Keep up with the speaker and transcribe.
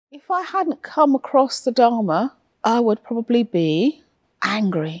If I hadn't come across the Dharma, I would probably be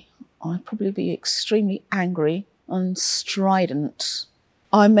angry. I'd probably be extremely angry and strident.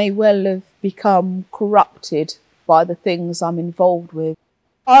 I may well have become corrupted by the things I'm involved with.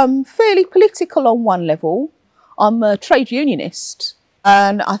 I'm fairly political on one level. I'm a trade unionist.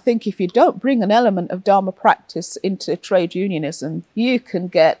 And I think if you don't bring an element of Dharma practice into trade unionism, you can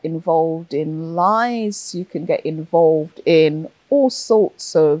get involved in lies, you can get involved in all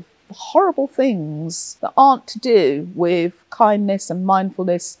sorts of horrible things that aren't to do with kindness and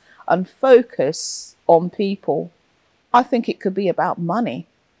mindfulness and focus on people. I think it could be about money.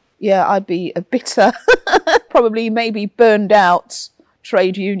 Yeah, I'd be a bitter, probably maybe burned out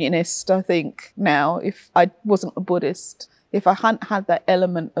trade unionist, I think, now, if I wasn't a Buddhist. If I hadn't had that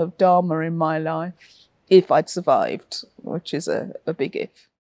element of Dharma in my life, if I'd survived, which is a big if.